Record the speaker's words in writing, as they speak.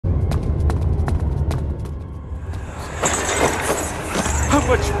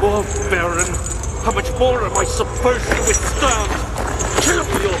much more, Baron? How much more am I supposed to withstand? Kill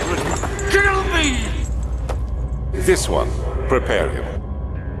me already! Kill me! This one. Prepare him.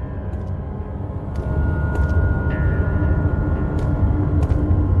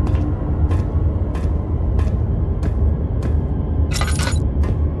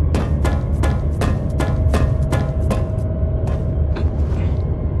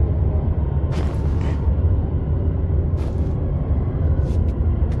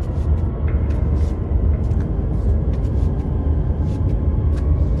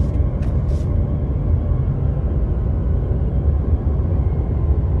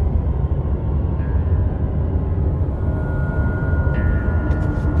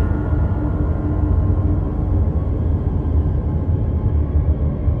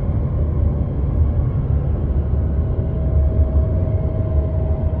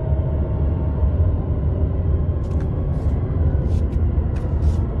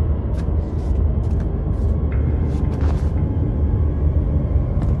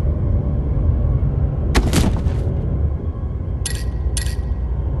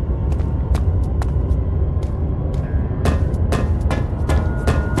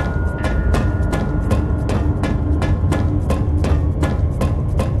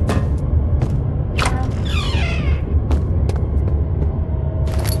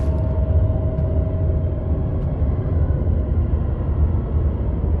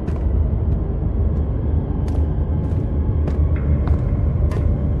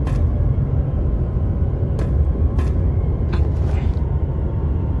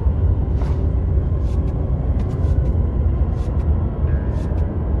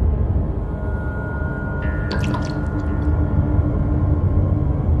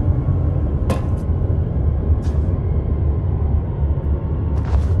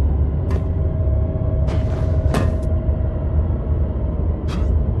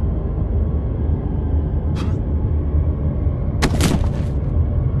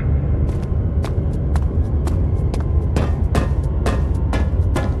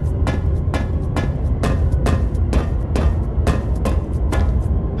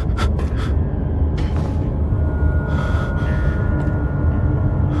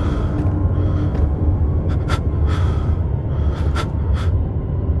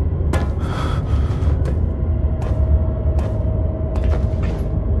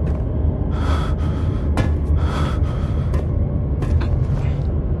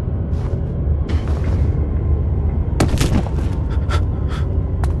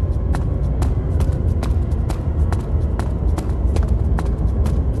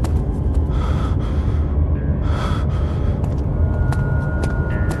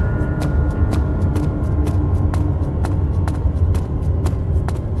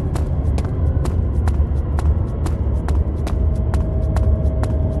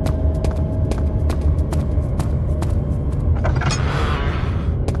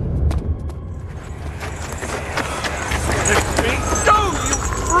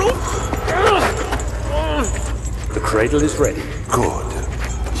 Cradle is ready. Good.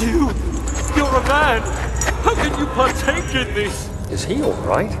 You're a man! How can you partake in this? Is he all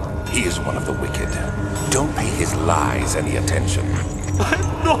right? He is one of the wicked. Don't pay his lies any attention.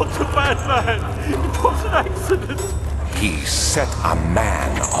 I'm not a bad man! It was an accident! He set a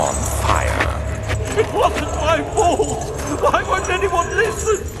man on fire. It wasn't my fault! Why won't anyone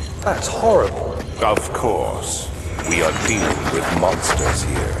listen? That's horrible. Of course. We are dealing with monsters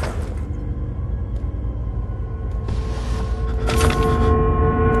here.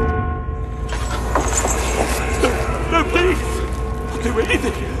 No, please! I'll do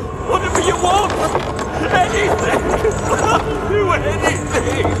anything! Whatever you want! Anything! I'll do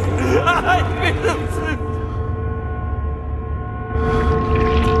anything! I'm in a